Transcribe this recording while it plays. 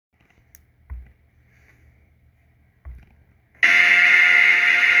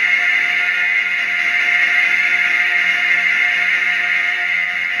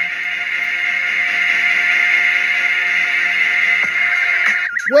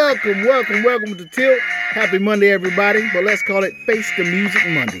Welcome to Tilt. Happy Monday, everybody. But let's call it Face the Music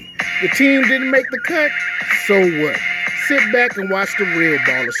Monday. The team didn't make the cut, so what? Sit back and watch the real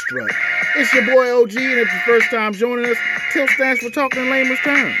baller strut. It's your boy OG, and if it's your first time joining us, Tilt stands for talking in layman's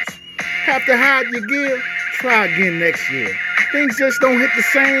terms. Have to hide your gear? Try again next year. Things just don't hit the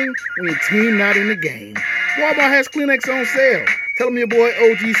same when your team not in the game. Walmart has Kleenex on sale. Tell them your boy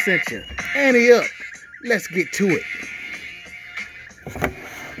OG sent you. Ante up. Let's get to it.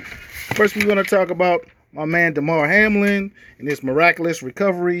 First, we're going to talk about my man Damar Hamlin and his miraculous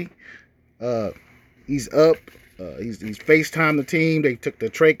recovery. He's up. He's FaceTimed the team. They took the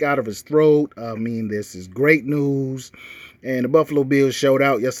trach out of his throat. I mean, this is great news. And the Buffalo Bills showed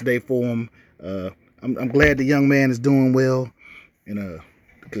out yesterday for him. I'm glad the young man is doing well, and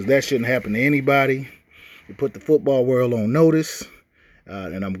because that shouldn't happen to anybody. It put the football world on notice,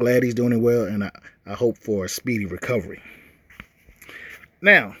 and I'm glad he's doing well, and I hope for a speedy recovery.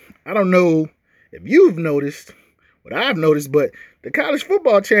 Now, I don't know if you've noticed what I've noticed, but the college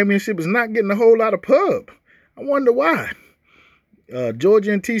football championship is not getting a whole lot of pub. I wonder why.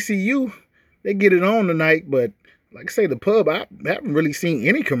 Georgia and TCU, they get it on tonight, but like I say, the pub, I haven't really seen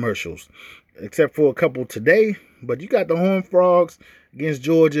any commercials except for a couple today. But you got the Horned Frogs against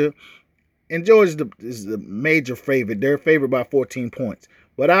Georgia, and Georgia is the major favorite. They're favored by 14 points.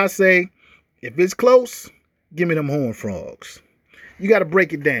 But I say, if it's close, give me them Horned Frogs. You got to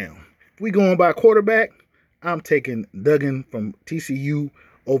break it down. If we going by quarterback, I'm taking Duggan from TCU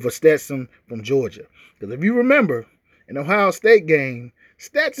over Stetson from Georgia. Because if you remember, in the Ohio State game,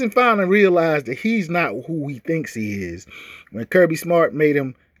 Stetson finally realized that he's not who he thinks he is when Kirby Smart made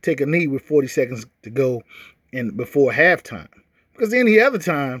him take a knee with 40 seconds to go and before halftime. Because any other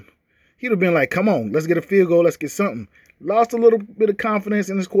time, he'd have been like, come on, let's get a field goal, let's get something. Lost a little bit of confidence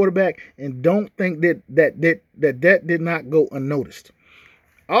in his quarterback, and don't think that did not go unnoticed.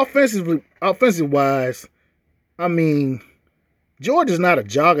 Offensive-wise, I mean, Georgia's not a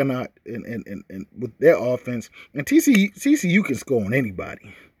juggernaut in with their offense, and TCU can score on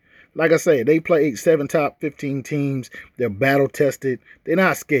anybody. Like I said, they play 7 top 15 teams. They're battle-tested. They're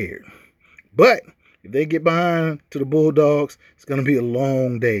not scared. But if they get behind to the Bulldogs, it's going to be a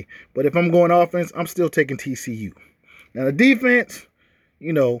long day. But if I'm going offense, I'm still taking TCU. Now, the defense,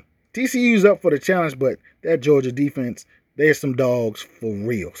 TCU's up for the challenge, but that Georgia defense, there's some dogs for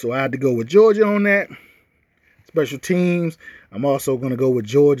real. So I had to go with Georgia on that. Special teams, I'm also going to go with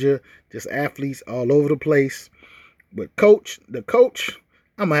Georgia. Just athletes all over the place. But the coach,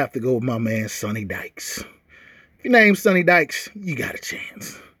 I'm going to have to go with my man Sonny Dykes. If you name Sonny Dykes, you got a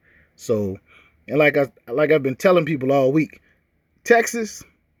chance. So, and like I've been telling people all week, Texas,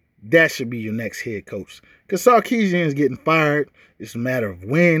 that should be your next head coach. Because Sarkisian is getting fired. It's a matter of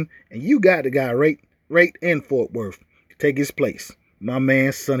when. And you got the guy right in Fort Worth to take his place. My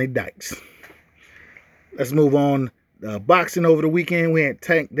man Sonny Dykes. Let's move on. Boxing over the weekend, we had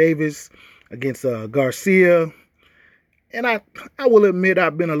Tank Davis against Garcia. And I will admit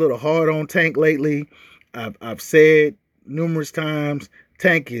I've been a little hard on Tank lately. I've said numerous times,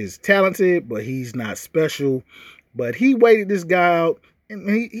 Tank is talented, but he's not special. But he waited this guy out, and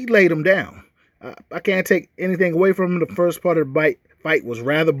he laid him down. I can't take anything away from him. The first part of the fight was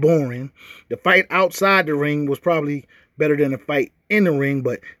rather boring. The fight outside the ring was probably better than the fight in the ring,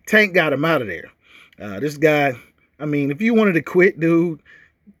 but Tank got him out of there. This guy, I mean, if you wanted to quit, dude,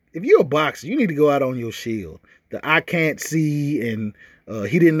 if you're a boxer, you need to go out on your shield. The I can't see, and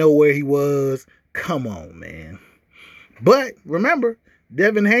he didn't know where he was. Come on, man. But remember,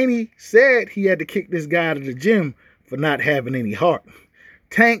 Devin Haney said he had to kick this guy out of the gym for not having any heart.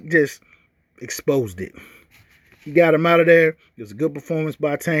 Tank just exposed it. He got him out of there. It was a good performance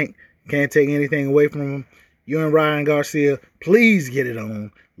by Tank. Can't take anything away from him. You and Ryan Garcia, please get it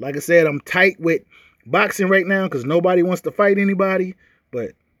on. Like I said, I'm tight with boxing right now because nobody wants to fight anybody.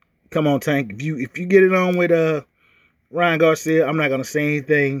 But come on, Tank. If you get it on with Ryan Garcia, I'm not gonna say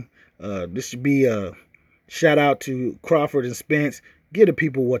anything. This should be a shout out to Crawford and Spence. Give the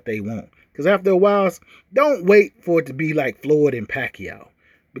people what they want. Because after a while, don't wait for it to be like Floyd and Pacquiao.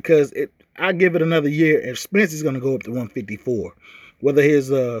 Because I give it another year, and Spence is gonna go up to 154, whether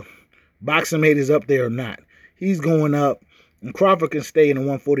his boxing mate is up there or not. He's going up, and Crawford can stay in the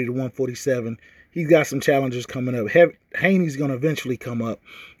 140 to 147. He's got some challengers coming up. Haney's going to eventually come up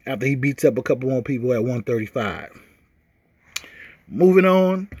after he beats up a couple more people at 135. Moving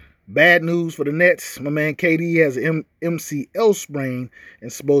on, bad news for the Nets. My man KD has an MCL sprain and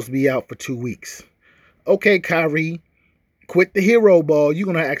is supposed to be out for 2 weeks. Okay, Kyrie, quit the hero ball. You're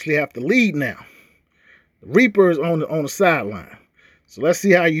going to actually have to lead now. The Reaper is on the sideline. So let's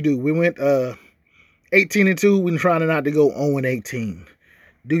see how you do. We went 18-2. We're trying not to go 0-18.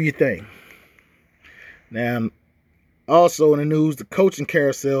 Do your thing. Now, also in the news, the coaching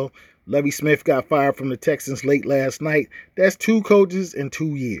carousel. Lovie Smith got fired from the Texans late last night. That's 2 coaches in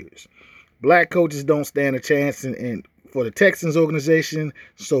 2 years. Black coaches don't stand a chance for the Texans organization,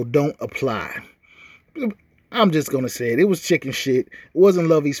 so don't apply. I'm just going to say it. It was chicken shit. It wasn't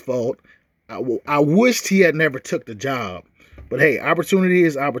Lovey's fault. I wished he had never took the job. But hey, opportunity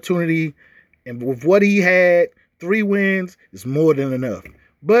is opportunity. And with what he had, 3 wins is more than enough.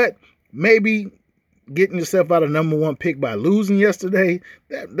 But maybe getting yourself out of #1 pick by losing yesterday,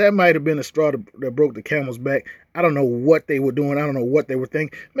 that might have been a straw that broke the camel's back. I don't know what they were doing. I don't know what they were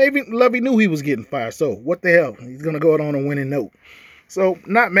thinking. Maybe Lovey knew he was getting fired. So what the hell? He's going to go out on a winning note. So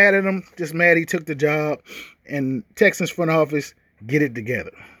not mad at him, just mad he took the job. And Texans front office, get it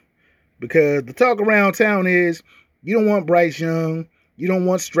together. Because the talk around town is you don't want Bryce Young. You don't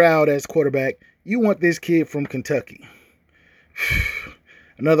want Stroud as quarterback. You want this kid from Kentucky.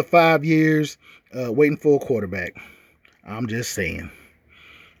 Another 5 years waiting for a quarterback. I'm just saying.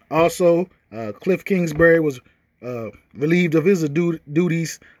 Also, Cliff Kingsbury was relieved of his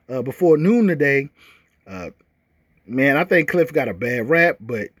duties before noon today. Man, I think Cliff got a bad rap,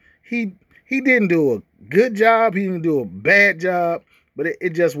 but he didn't do a good job. He didn't do a bad job, but it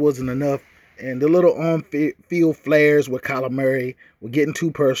just wasn't enough. And the little on-field flares with Kyler Murray were getting too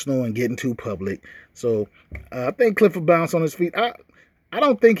personal and getting too public. So I think Cliff will bounce on his feet. I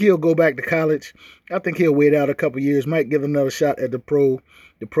don't think he'll go back to college. I think he'll wait out a couple years, might give another shot at the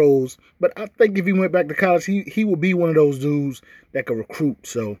pros. But I think if he went back to college, he will be one of those dudes that could recruit.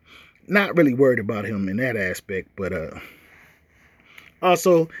 So not really worried about him in that aspect. But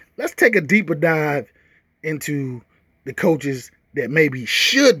also, let's take a deeper dive into the coaches that maybe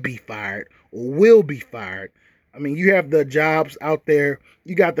should be fired or will be fired. I mean, you have the jobs out there.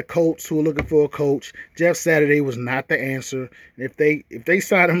 You got the Colts who are looking for a coach. Jeff Saturday was not the answer. If they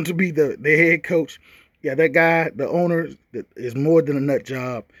sign him to be the head coach, yeah, that guy, the owner, is more than a nut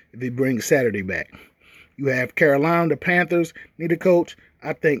job if he brings Saturday back. You have Carolina, the Panthers need a coach.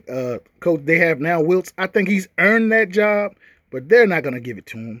 I think coach they have now, Wiltz. I think he's earned that job, but they're not going to give it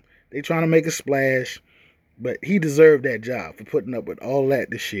to him. They're trying to make a splash, but he deserved that job for putting up with all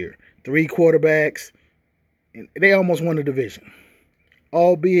that this year. 3 quarterbacks. And they almost won the division.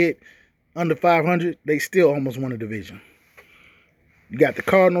 Albeit under 500, they still almost won the division. You got the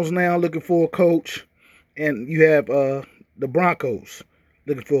Cardinals now looking for a coach. And you have the Broncos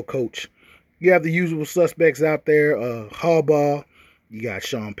looking for a coach. You have the usual suspects out there. Harbaugh. You got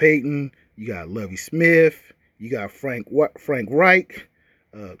Sean Payton. You got Lovie Smith. You got Frank Reich.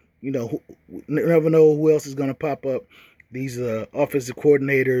 You never know who else is going to pop up. These offensive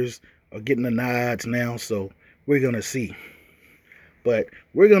coordinators are getting the nods now, so we're going to see. But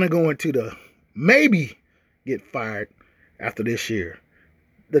we're going to go into the maybe get fired after this year.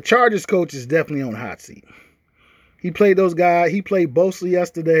 The Chargers coach is definitely on the hot seat. He played those guys. He played Bosa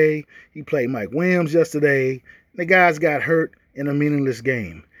yesterday. He played Mike Williams yesterday. The guys got hurt in a meaningless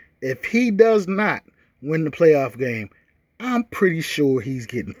game. If he does not win the playoff game, I'm pretty sure he's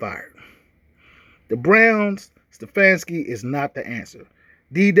getting fired. The Browns, Stefanski is not the answer.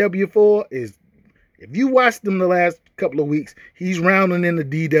 DW4 is, if you watched him the last couple of weeks, he's rounding in the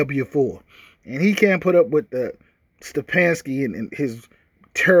DW4. And he can't put up with the Stefanski and his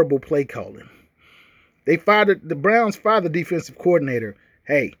terrible play calling. The Browns fired the defensive coordinator.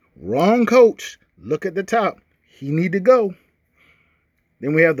 Hey, wrong coach. Look at the top. He need to go.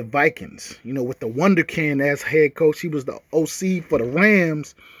 Then we have the Vikings, with the Wonderkin as head coach. He was the OC for the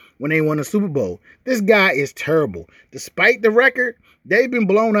Rams when they won the Super Bowl. This guy is terrible. Despite the record, they've been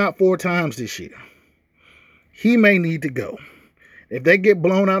blown out 4 times this year. He may need to go. If they get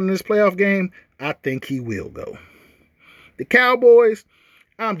blown out in this playoff game, I think he will go. The Cowboys,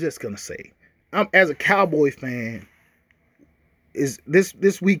 I'm just going to say, as a Cowboy fan, is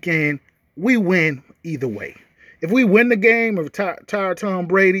this weekend, we win either way. If we win the game and retire Tom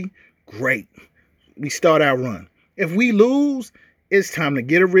Brady, great. We start our run. If we lose, it's time to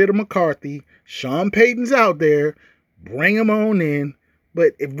get rid of McCarthy. Sean Payton's out there. Bring him on in.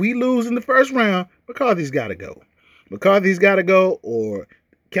 But if we lose in the first round, McCarthy's got to go. McCarthy's got to go, or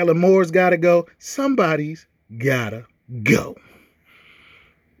Kellen Moore's got to go. Somebody's got to go.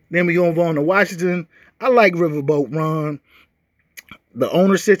 Then we go on to Washington. I like Riverboat Ron. The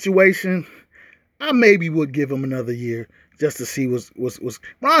owner situation, I maybe would give him another year just to see what's.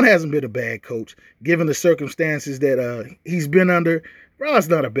 Ron hasn't been a bad coach, given the circumstances that he's been under. Ron's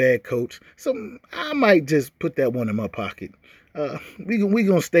not a bad coach, so I might just put that one in my pocket. We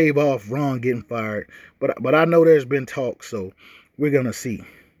gonna stave off Ron getting fired, but I know there's been talk, so we're gonna see.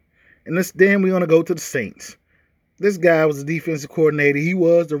 And then we're gonna go to the Saints. This guy was a defensive coordinator. He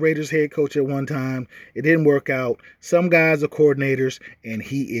was the Raiders head coach at one time. It didn't work out. Some guys are coordinators, and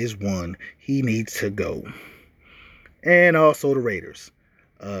he is one. He needs to go. And also the Raiders.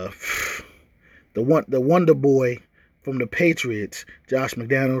 The wonder boy from the Patriots, Josh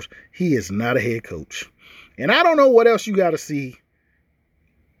McDaniels, he is not a head coach. And I don't know what else you got to see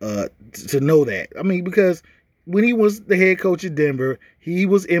to know that. I mean, because when he was the head coach at Denver, he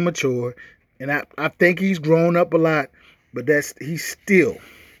was immature. And I think he's grown up a lot, but he's still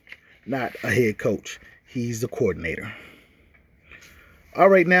not a head coach. He's the coordinator. All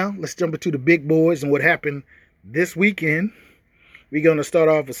right, now let's jump into the big boys and what happened this weekend. We're going to start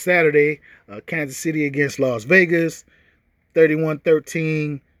off with Saturday, Kansas City against Las Vegas,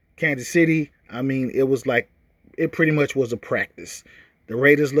 31-13, Kansas City. I mean, it pretty much was a practice. The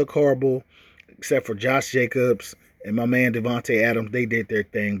Raiders look horrible, except for Josh Jacobs and my man Devontae Adams. They did their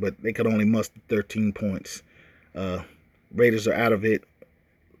thing, but they could only muster 13 points. Raiders are out of it.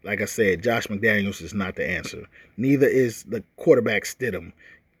 Like I said, Josh McDaniels is not the answer. Neither is the quarterback Stidham.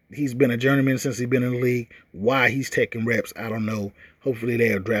 He's been a journeyman since he's been in the league. Why he's taking reps, I don't know. Hopefully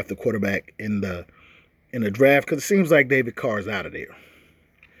they'll draft the quarterback in the draft, because it seems like David Carr's out of there.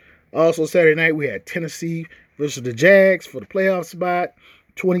 Also, Saturday night, we had Tennessee versus the Jags for the playoff spot.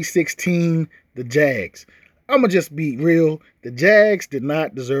 2016, the Jags. I'm going to just be real. The Jags did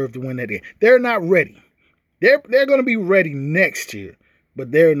not deserve to win that game. They're not ready. They're going to be ready next year,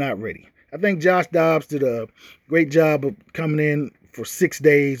 but they're not ready. I think Josh Dobbs did a great job of coming in for 6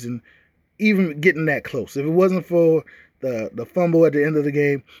 days and even getting that close. If it wasn't for the fumble at the end of the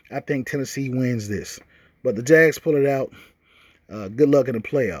game, I think Tennessee wins this. But the Jags pull it out. Good luck in the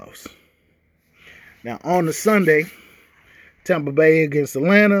playoffs. Now, on the Sunday, Tampa Bay against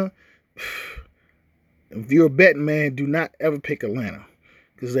Atlanta. If you're a betting man, do not ever pick Atlanta,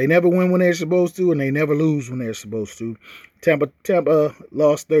 because they never win when they're supposed to, and they never lose when they're supposed to. Tampa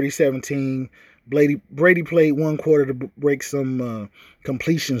lost 30-17. Brady played one quarter to break some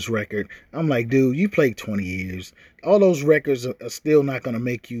completions record. I'm like, dude, you played 20 years. All those records are still not going to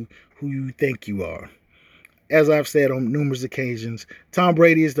make you who you think you are. As I've said on numerous occasions, Tom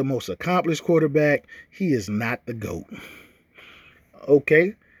Brady is the most accomplished quarterback. He is not the GOAT.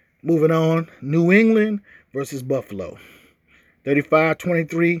 Okay, moving on. New England versus Buffalo.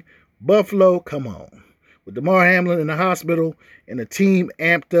 35-23. Buffalo, come on. With Damar Hamlin in the hospital and the team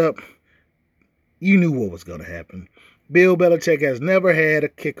amped up, you knew what was going to happen. Bill Belichick has never had a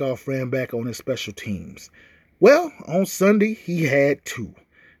kickoff ran back on his special teams. Well, on Sunday, he had two.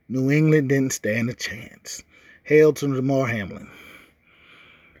 New England didn't stand a chance. Hail to Damar Hamlin.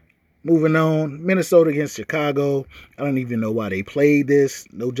 Moving on, Minnesota against Chicago. I don't even know why they played this.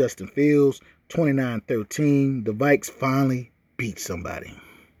 No Justin Fields. 29-13. The Vikes finally beat somebody.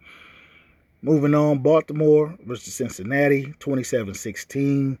 Moving on, Baltimore versus Cincinnati.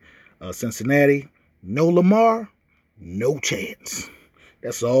 27-16. Cincinnati. No Lamar, no chance.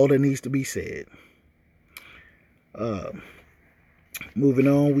 That's all that needs to be said. Moving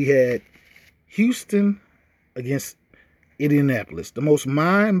on, we had Houston against Indianapolis, the most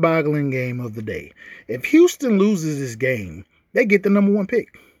mind-boggling game of the day. If Houston loses this game, they get the number one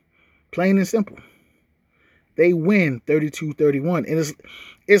pick. Plain and simple. They win 32-31. And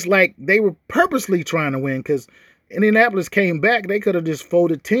it's like they were purposely trying to win, because Indianapolis came back. They could have just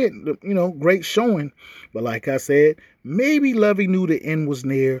folded 10. Great showing. But like I said, maybe Lovey knew the end was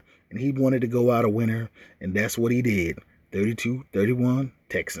near, and he wanted to go out a winner, and that's what he did. 32-31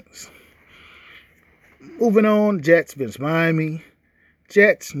 Texans. Moving on, Jets versus Miami.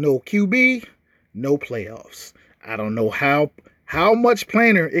 Jets, no QB, no playoffs. I don't know how much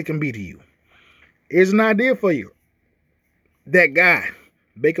plainer it can be to you. Here's an idea for you. That guy,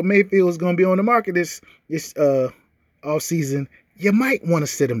 Baker Mayfield, is going to be on the market this offseason. You might want to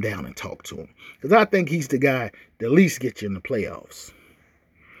sit him down and talk to him, because I think he's the guy that at least get you in the playoffs.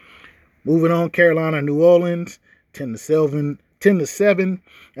 Moving on, Carolina, New Orleans, 10-7.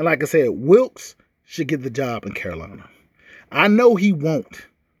 And like I said, Wilkes should get the job in Carolina. I know he won't,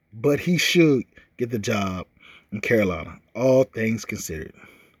 but he should get the job in Carolina, all things considered.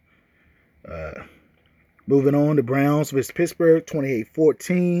 Moving on, the Browns versus Pittsburgh,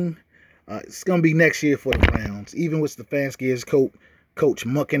 28-14. It's going to be next year for the Browns, even with Stefanski's coach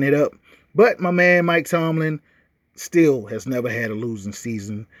mucking it up. But my man Mike Tomlin still has never had a losing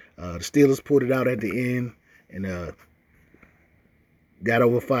season. The Steelers pulled it out at the end and got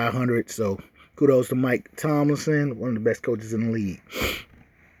over 500. So kudos to Mike Tomlinson, one of the best coaches in the league.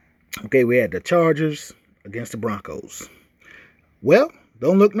 Okay, we had the Chargers against the Broncos. Well,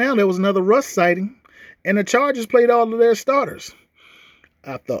 don't look now. There was another Russ sighting, and the Chargers played all of their starters.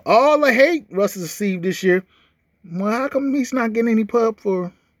 After all the hate Russ has received this year, Well, how come he's not getting any pub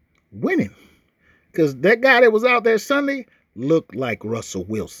for winning? Because that guy that was out there Sunday looked like Russell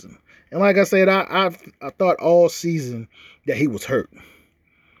Wilson. And like I said, I thought all season that he was hurt.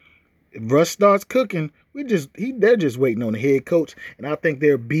 If Russ starts cooking, they're just waiting on the head coach. And I think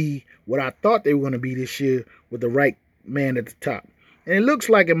they'll be what I thought they were going to be this year with the right man at the top. And it looks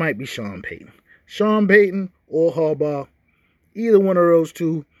like it might be Sean Payton. Sean Payton or Harbaugh, either one of those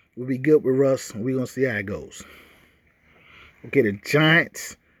two will be good with Russ. And we're going to see how it goes. Okay, the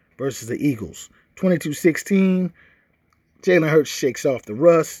Giants versus the Eagles. 22-16. Jalen Hurts shakes off the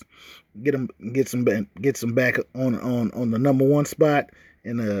rust, gets them back on the number one spot.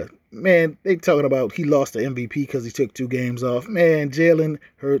 And man, they talking about he lost the MVP because he took 2 games off. Man, Jalen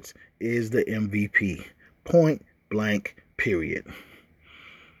Hurts is the MVP. Point blank, period.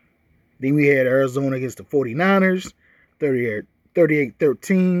 Then we had Arizona against the 49ers,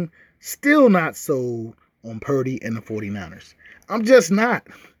 38-13. Still not sold on Purdy and the 49ers. I'm just not.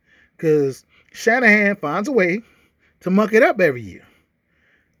 Because Shanahan finds a way to muck it up every year.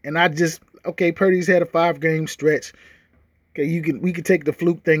 And Purdy's had a 5-game stretch. Okay, we can take the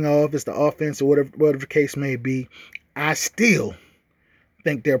fluke thing off. It's the offense or whatever the case may be. I still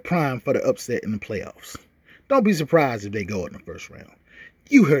think they're primed for the upset in the playoffs. Don't be surprised if they go in the first round.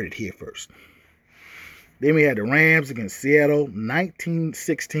 You heard it here first. Then we had the Rams against Seattle,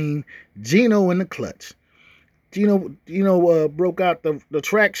 19-16. Geno in the clutch. Geno broke out the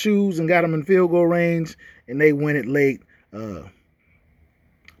track shoes and got them in field goal range, and they win it late.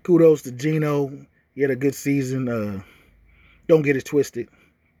 Kudos to Geno. He had a good season. Don't get it twisted.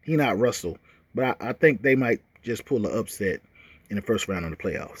 He not Russell, but I think they might just pull an upset in the first round of the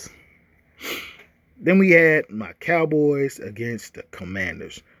playoffs. Then we had my Cowboys against the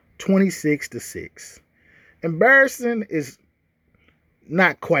Commanders, 26-6. Embarrassing is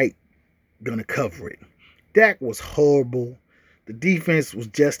not quite going to cover it. Dak was horrible. The defense was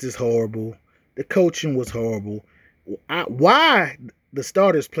just as horrible. The coaching was horrible. Why the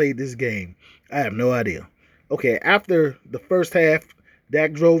starters played this game, I have no idea. Okay, after the first half,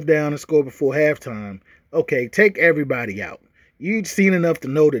 Dak drove down and scored before halftime. Okay, take everybody out. You'd seen enough to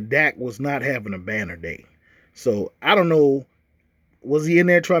know that Dak was not having a banner day. So, I don't know, was he in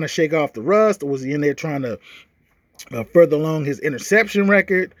there trying to shake off the rust, or was he in there trying to further along his interception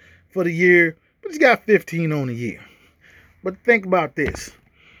record for the year? But he's got 15 on the year. But think about this.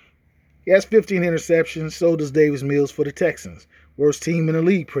 He has 15 interceptions, so does Davis Mills for the Texans. Worst team in the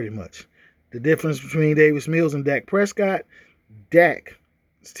league, pretty much. The difference between Davis Mills and Dak Prescott, Dak's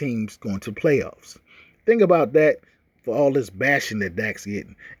team's going to playoffs. Think about that for all this bashing that Dak's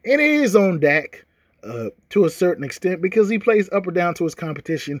getting. And it is on Dak to a certain extent because he plays up or down to his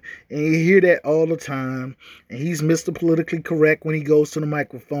competition, and you hear that all the time. And he's Mr. Politically Correct when he goes to the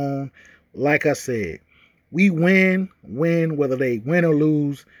microphone. Like I said, we win whether they win or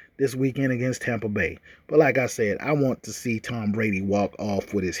lose this weekend against Tampa Bay. But like I said, I want to see Tom Brady walk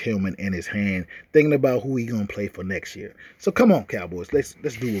off with his helmet in his hand, thinking about who he's going to play for next year. So come on, Cowboys. Let's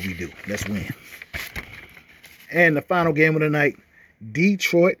do what we do. Let's win. And the final game of the night,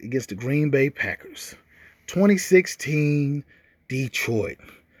 Detroit against the Green Bay Packers. 2016 Detroit.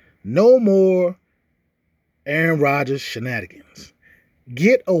 No more Aaron Rodgers shenanigans.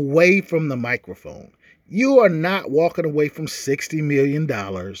 Get away from the microphone. You are not walking away from $60 million.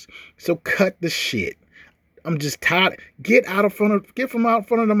 So cut the shit. I'm just tired. Get from out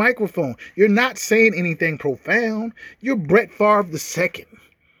front of the microphone. You're not saying anything profound. You're Brett Favre II.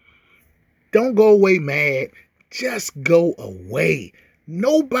 Don't go away mad. Just go away.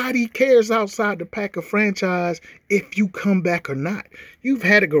 Nobody cares outside the Packer franchise if you come back or not. You've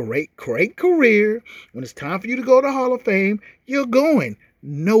had a great career. When it's time for you to go to the Hall of Fame, you're going,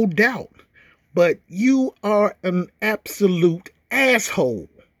 no doubt. But you are an absolute asshole.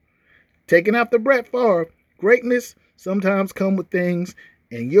 Taking after Brett Favre, greatness sometimes come with things,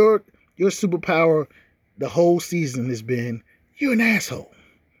 and your superpower the whole season has been, you're an asshole.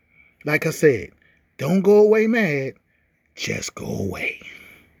 Like I said, don't go away mad. Just go away.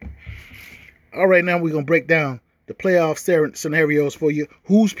 All right, now we're going to break down the playoff scenarios for you.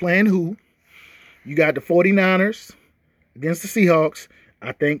 Who's playing who? You got the 49ers against the Seahawks.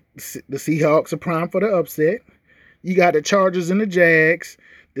 I think the Seahawks are primed for the upset. You got the Chargers and the Jags.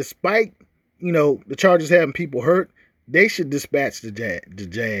 Despite, the Chargers having people hurt, they should dispatch the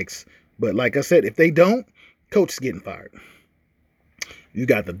Jags. But like I said, if they don't, coach is getting fired. You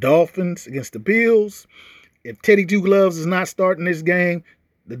got the Dolphins against the Bills. If Teddy Two Gloves is not starting this game,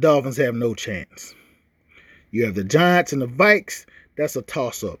 the Dolphins have no chance. You have the Giants and the Vikes. That's a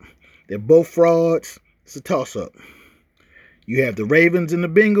toss-up. They're both frauds. It's a toss-up. You have the Ravens and the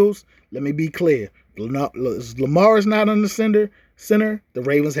Bengals. Let me be clear. If Lamar is not on the center, the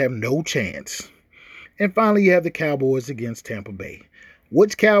Ravens have no chance. And finally, you have the Cowboys against Tampa Bay.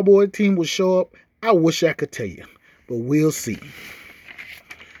 Which Cowboy team will show up? I wish I could tell you, but we'll see.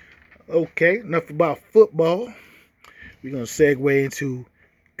 Okay, enough about football. We're going to segue into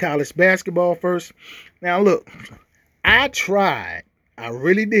college basketball first. Now, look, I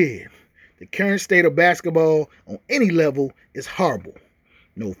really did. The current state of basketball on any level is horrible.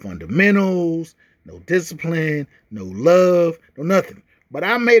 No fundamentals, no discipline, no love, no nothing. But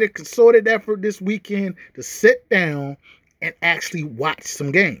I made a concerted effort this weekend to sit down and actually watch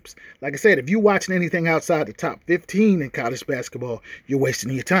some games. Like I said, if you're watching anything outside the top 15 in college basketball, you're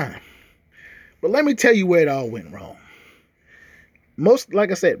wasting your time. But let me tell you where it all went wrong. Most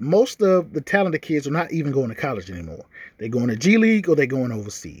of the talented kids are not even going to college anymore. They're going to G League or they're going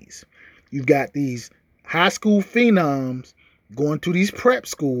overseas. You've got these high school phenoms going to these prep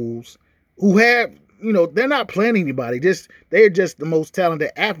schools who have, they're not playing anybody. They're just the most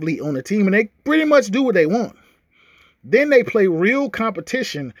talented athlete on the team, and they pretty much do what they want. Then they play real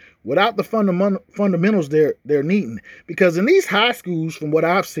competition without the fundamentals they're needing. Because in these high schools, from what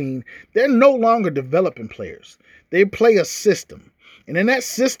I've seen, they're no longer developing players. They play a system. And in that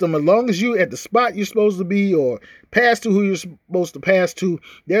system, as long as you're at the spot you're supposed to be or pass to who you're supposed to pass to,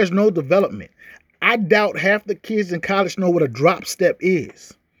 there's no development. I doubt half the kids in college know what a drop step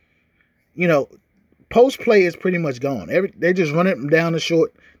is. Post play is pretty much gone. They're just running down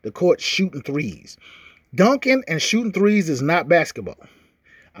the court shooting threes. Dunking and shooting threes is not basketball.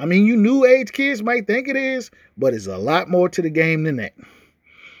 I mean, you new age kids might think it is, but it's a lot more to the game than that.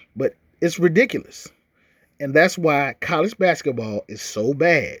 But it's ridiculous. And that's why college basketball is so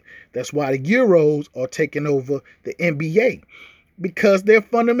bad. That's why the Euros are taking over the NBA. Because they're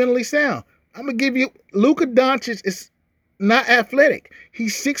fundamentally sound. I'm going to give you, Luka Doncic is not athletic.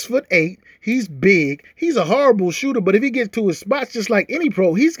 He's 6'8". He's big. He's a horrible shooter, but if he gets to his spots just like any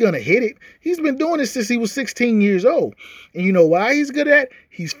pro, he's going to hit it. He's been doing this since he was 16 years old. And you know why he's good at it?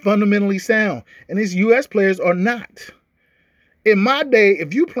 He's fundamentally sound. And his U.S. players are not. In my day,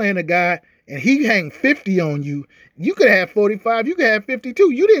 if you playing a guy and he hang 50 on you, you could have 45, you could have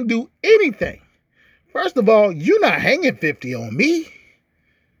 52. You didn't do anything. First of all, you're not hanging 50 on me.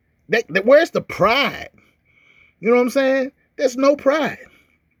 Where's the pride? You know what I'm saying? There's no pride.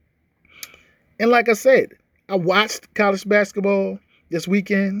 And like I said, I watched college basketball this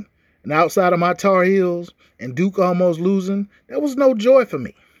weekend, and outside of my Tar Heels and Duke almost losing, there was no joy for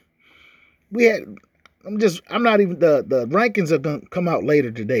me. The rankings are going to come out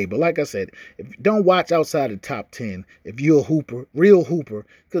later today, but like I said, if you don't watch outside the top 10, if you're a hooper, real hooper,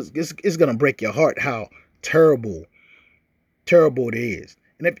 because it's going to break your heart how terrible it is.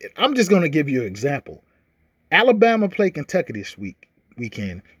 And I'm just going to give you an example. Alabama played Kentucky this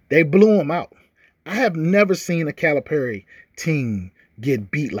weekend. They blew them out. I have never seen a Calipari team get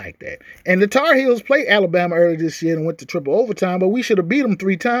beat like that. And the Tar Heels played Alabama earlier this year and went to triple overtime, but we should have beat them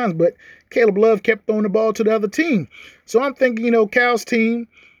 3 times, but Caleb Love kept throwing the ball to the other team. So I'm thinking, Cal's team,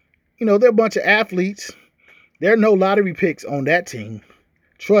 they're a bunch of athletes. There are no lottery picks on that team.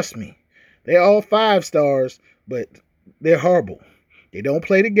 Trust me. They're all 5 stars, but they're horrible. They don't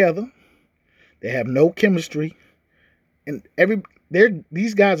play together. They have no chemistry. And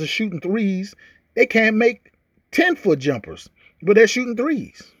these guys are shooting threes. They can't make 10-foot jumpers, but they're shooting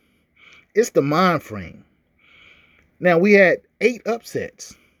threes. It's the mind frame. Now, we had 8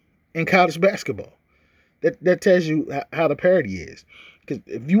 upsets in college basketball. That tells you how the parity is. Because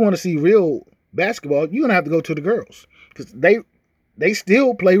if you want to see real basketball, you're going to have to go to the girls. Because they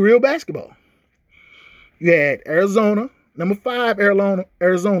still play real basketball. You had Arizona, number 5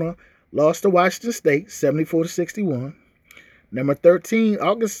 Arizona, lost to Washington State, 74-61. Number 13,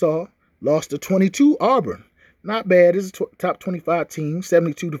 Arkansas, lost to 22 Auburn. Not bad. It's a top 25 team,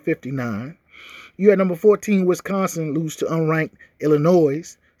 72-59. You had number 14, Wisconsin, lose to unranked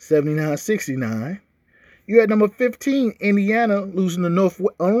Illinois, 79-69. You had number 15, Indiana, losing to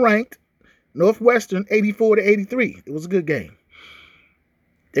unranked Northwestern, 84-83. It was a good game.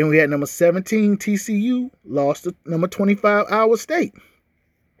 Then we had number 17, TCU, lost to number 25, Iowa State,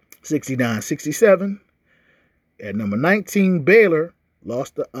 69-67. At number 19, Baylor,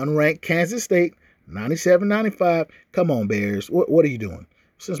 lost to unranked Kansas State, 97-95. Come on, Bears. What are you doing?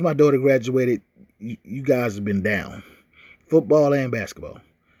 Since my daughter graduated, you guys have been down. Football and basketball.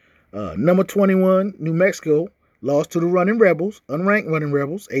 Number 21, New Mexico, lost to the unranked Running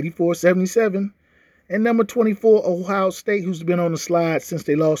Rebels, 84-77. And number 24, Ohio State, who's been on the slide since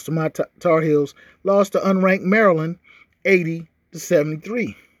they lost to my Tar Heels, lost to unranked Maryland,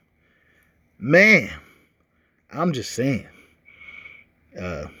 80-73. Man, I'm just saying.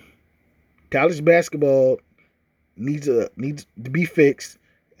 College basketball needs to be fixed,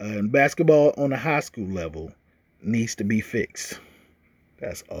 and basketball on the high school level needs to be fixed.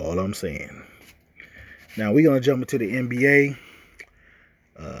 That's all I'm saying. Now we're gonna jump into the NBA.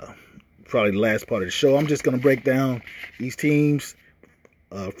 Probably the last part of the show. I'm just gonna break down these teams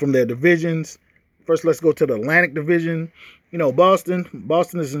from their divisions. First, let's go to the Atlantic Division. You know, Boston.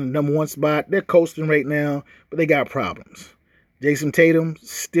 Boston is in the number 1 spot. They're coasting right now, but they got problems. Jason Tatum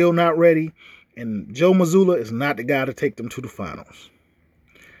still not ready, and Joe Mazzulla is not the guy to take them to the finals.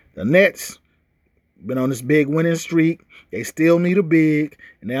 The Nets been on this big winning streak. They still need a big,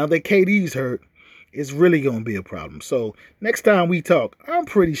 and now that KD's hurt, it's really going to be a problem. So next time we talk, I'm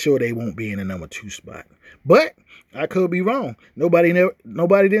pretty sure they won't be in the number 2 spot. But I could be wrong. Nobody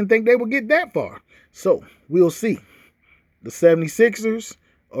didn't think they would get that far. So we'll see. The 76ers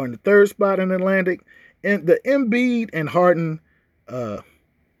are in the 3rd spot in the Atlantic. And the Embiid and Harden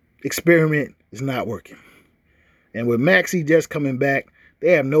experiment is not working. And with Maxey just coming back,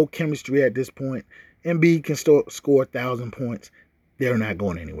 they have no chemistry at this point. Embiid can score 1,000 points. They're not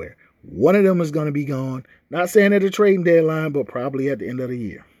going anywhere. One of them is going to be gone. Not saying at the trading deadline, but probably at the end of the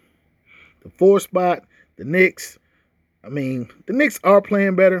year. The 4th spot, the Knicks. I mean, the Knicks are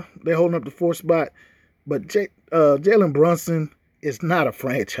playing better. They're holding up the 4th spot. But Jalen Brunson is not a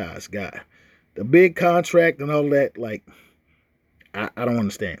franchise guy. The big contract and all that, like, I don't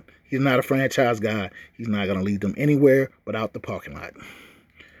understand. He's not a franchise guy. He's not going to lead them anywhere but out the parking lot.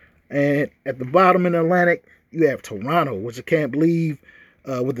 And at the bottom in the Atlantic, you have Toronto, which I can't believe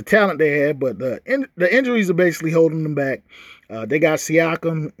with the talent they have, but the injuries are basically holding them back. They got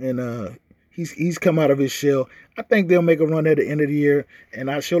Siakam, and he's come out of his shell. I think they'll make a run at the end of the year, and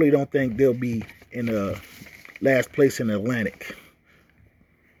I surely don't think they'll be in the last place in the Atlantic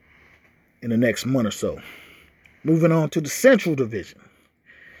in the next month or so. Moving on to the Central Division.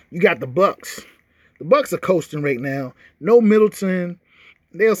 You got the Bucks. The Bucks are coasting right now. No Middleton.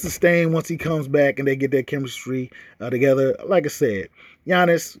 They'll sustain once he comes back and they get their chemistry together. Like I said,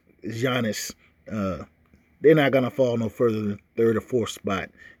 Giannis is Giannis. They're not going to fall no further than 3rd or 4th spot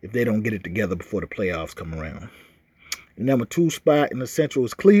if they don't get it together before the playoffs come around. The number 2 spot in the Central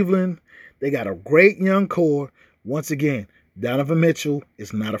is Cleveland. They got a great young core. Once again, Donovan Mitchell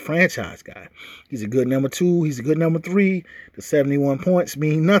is not a franchise guy. He's a good number 2. He's a good number 3. The 71 points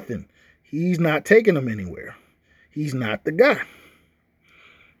mean nothing. He's not taking them anywhere. He's not the guy.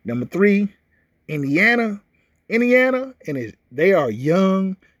 Number 3, Indiana. And they are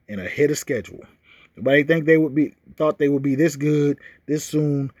young and ahead of schedule. Nobody thought they would be this good this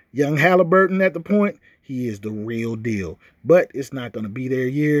soon. Young Halliburton at the point, he is the real deal. But it's not going to be their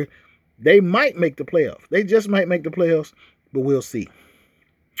year. They might make the playoffs. They just might make the playoffs, but we'll see.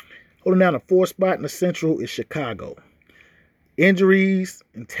 Holding down the 4th spot in the Central is Chicago. Injuries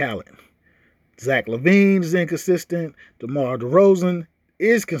and talent. Zach LaVine is inconsistent. DeMar DeRozan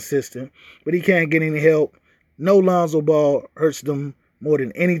is consistent, but he can't get any help. No Lonzo Ball hurts them more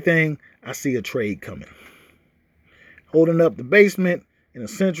than anything. I see a trade coming. Holding up the basement in the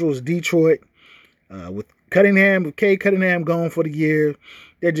Central is Detroit. With Cade Cunningham gone for the year,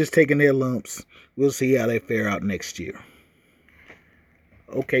 they're just taking their lumps. We'll see how they fare out next year.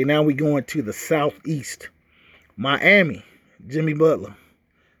 Okay, now we going to the Southeast. Miami, Jimmy Butler,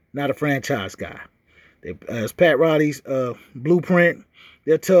 not a franchise guy. As Pat Riley's blueprint,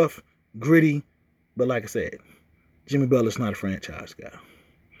 they're tough, gritty, but like I said, Jimmy Butler's not a franchise guy.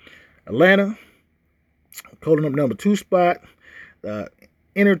 Atlanta, holding up number 2 spot.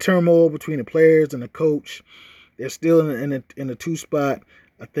 Inner turmoil between the players and the coach. They're still in the 2 spot.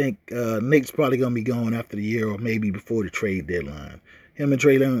 I think Nate's probably going to be gone after the year or maybe before the trade deadline. Him and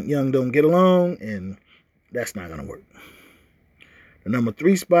Trae Young don't get along, and that's not going to work. The number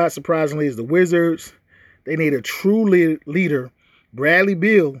 3 spot, surprisingly, is the Wizards. They need a true leader. Bradley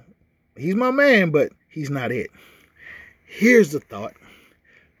Beal, he's my man, but he's not it. Here's the thought.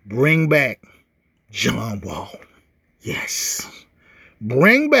 Bring back John Wall. Yes.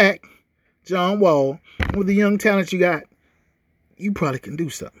 Bring back John Wall. With the young talent you got, you probably can do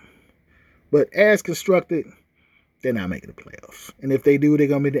something. But as constructed, they're not making the playoffs. And if they do, they're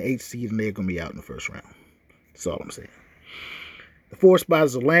going to be the 8th seed and they're going to be out in the first round. That's all I'm saying. The 4th spot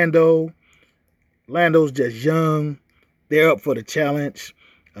is Orlando. Orlando's just young. They're up for the challenge.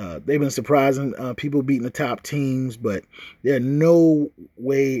 They've been surprising people beating the top teams, but they're no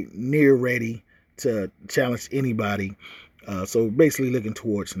way near ready to challenge anybody. So basically looking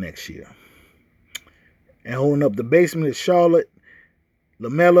towards next year. And holding up the basement is Charlotte.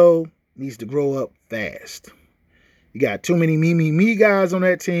 LaMelo needs to grow up fast. You got too many me guys on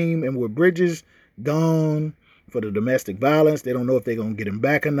that team, and with Bridges gone for the domestic violence, they don't know if they're going to get him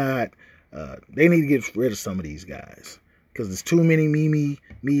back or not. They need to get rid of some of these guys because there's too many me.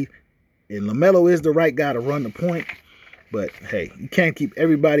 And LaMelo is the right guy to run the point. But, hey, you can't keep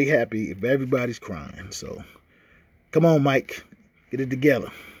everybody happy if everybody's crying. So, come on, Mike. Get it together.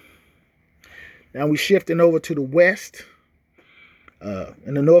 Now we're shifting over to the West.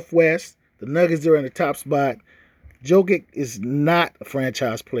 In the Northwest, the Nuggets are in the top spot. Jokic is not a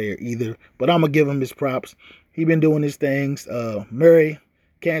franchise player either, but I'm going to give him his props. He's been doing his things. Murray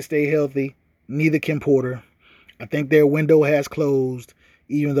can't stay healthy. Neither can Porter. I think their window has closed,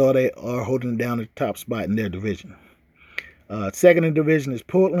 even though they are holding down the top spot in their division. Second in division is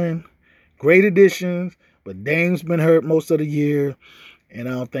Portland. Great additions, but Dame's been hurt most of the year, and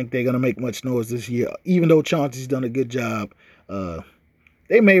I don't think they're going to make much noise this year, even though Chauncey's done a good job.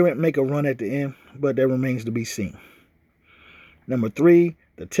 They may make a run at the end, but that remains to be seen. Number 3,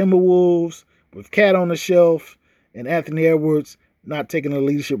 the Timberwolves, with Cat on the shelf and Anthony Edwards not taking a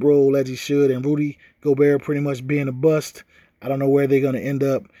leadership role as he should, and Rudy Gobert pretty much being a bust. I don't know where they're going to end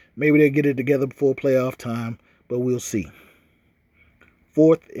up. Maybe they'll get it together before playoff time, but we'll see.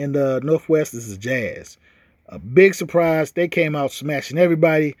 Fourth in the Northwest is the Jazz. A big surprise. They came out smashing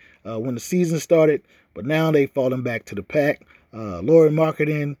everybody when the season started, but now they've fallen back to the pack. Lauri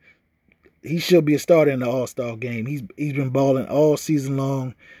Markkanen, he should be a starter in the All-Star game. He's been balling all season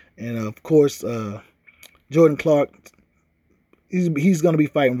long. And, of course, Jordan Clark, he's going to be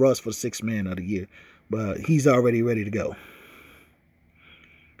fighting Russ for the 6th man of the year. But he's already ready to go.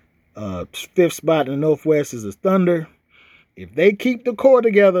 Fifth spot in the Northwest is the Thunder. If they keep the core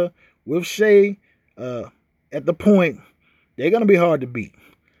together with Shea at the point, they're going to be hard to beat.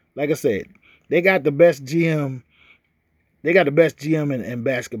 Like I said, they got the best GM. They got the best GM in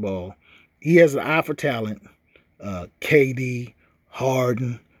basketball. He has an eye for talent. KD,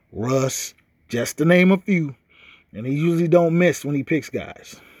 Harden, Russ, just to name a few. And he usually don't miss when he picks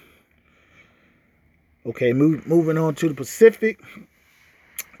guys. Okay, moving on to the Pacific.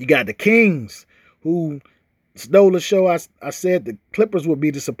 You got the Kings, who stole the show. I said the Clippers would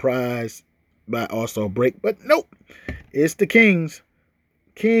be the surprise by All-Star break, but nope. It's the Kings.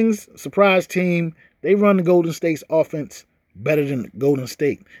 Kings, surprise team. They run the Golden State's offense better than Golden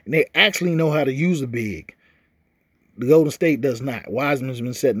State. And they actually know how to use a big. The Golden State does not. Wiseman's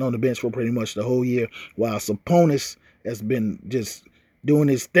been sitting on the bench for pretty much the whole year, while Sabonis has been just doing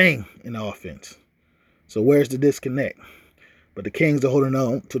his thing in the offense. So where's the disconnect? But the Kings are holding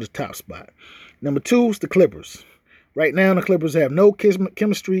on to the top spot. Number 2 is the Clippers. Right now, the Clippers have no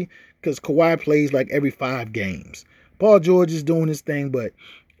chemistry because Kawhi plays like every 5 games. Paul George is doing his thing, but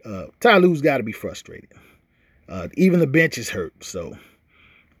Ty Lue's got to be frustrated. Even the bench is hurt. So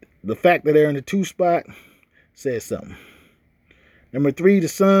the fact that they're in the 2 spot says something. Number 3, the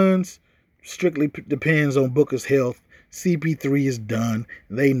Suns. Strictly depends on Booker's health. CP3 is done.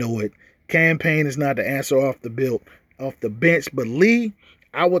 They know it. Campaign is not the answer off the bench. But Lee,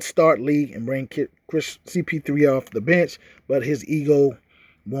 I would start Lee and bring CP3 off the bench. But his ego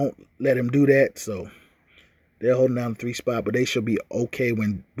won't let him do that. So they're holding down the 3 spot. But they should be okay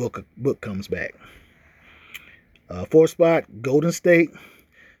when Book comes back. 4th spot, Golden State.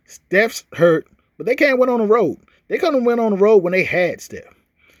 Steph's hurt, but they can't win on the road. They couldn't win on the road when they had Steph.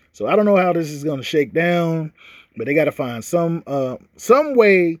 So I don't know how this is going to shake down, but they got to find some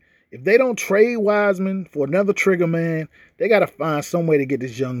way. If they don't trade Wiseman for another trigger man, they got to find some way to get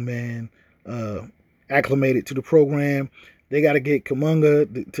this young man acclimated to the program. They got to get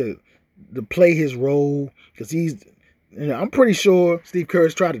Kuminga to play his role because he's. I'm pretty sure Steve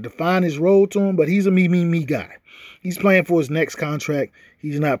Kerr's tried to define his role to him, but he's a me guy. He's playing for his next contract.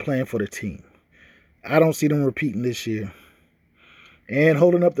 He's not playing for the team. I don't see them repeating this year. And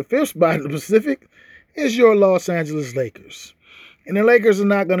holding up the 5th spot in the Pacific is your Los Angeles Lakers. And the Lakers are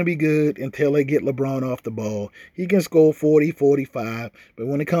not going to be good until they get LeBron off the ball. He can score 40, 45, but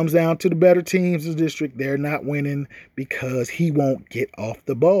when it comes down to the better teams in the district, they're not winning because he won't get off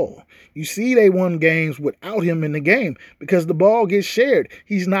the ball. You see, they won games without him in the game because the ball gets shared.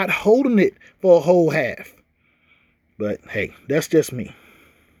 He's not holding it for a whole half. But, hey, that's just me.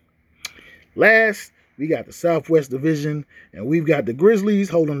 Last, we got the Southwest Division, and we've got the Grizzlies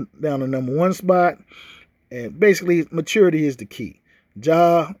holding down the number 1 spot. And basically, maturity is the key.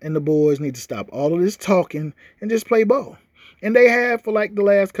 Ja and the boys need to stop all of this talking and just play ball. And they have for like the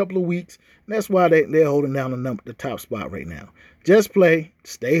last couple of weeks. And that's why they're holding down the top spot right now. Just play,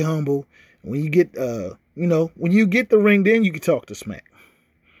 stay humble. When you get, when you get the ring, then you can talk to smack.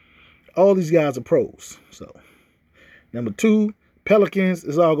 All these guys are pros. So, number 2, Pelicans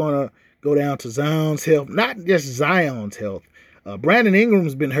is all going to go down to Zion's health. Not just Zion's health. Brandon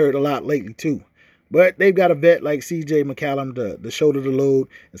Ingram's been hurt a lot lately too. But they've got a vet like C.J. McCollum to shoulder the load,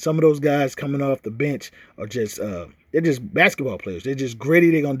 and some of those guys coming off the bench are just they're just basketball players. They're just gritty.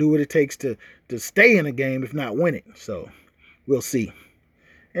 They're gonna do what it takes to stay in a game, if not win it. So we'll see.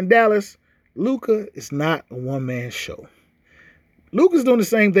 In Dallas, Luka is not a one-man show. Luka's doing the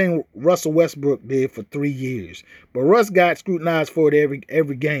same thing Russell Westbrook did for 3 years, but Russ got scrutinized for it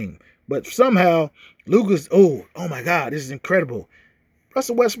every game. But somehow Luka's oh my God, this is incredible.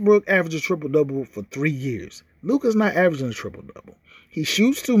 Russell Westbrook averaged a triple-double for 3 years. Luka's not averaging a triple-double. He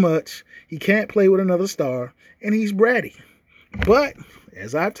shoots too much, he can't play with another star, and he's bratty. But,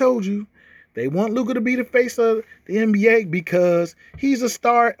 as I told you, they want Luka to be the face of the NBA because he's a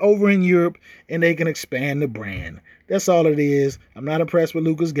star over in Europe and they can expand the brand. That's all it is. I'm not impressed with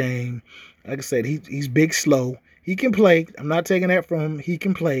Luka's game. Like I said, he's big, slow. He can play. I'm not taking that from him. He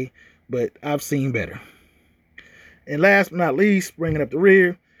can play, but I've seen better. And last but not least, bringing up the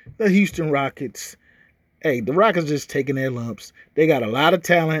rear, the Houston Rockets. Hey, the Rockets just taking their lumps. They got a lot of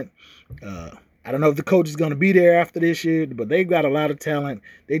talent. I don't know if the coach is going to be there after this year, but they've got a lot of talent.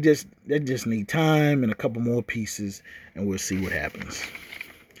 They just need time and a couple more pieces, and we'll see what happens.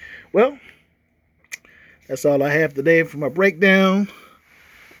 Well, that's all I have today for my breakdown.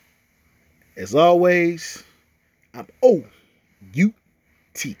 As always, I'm OUT.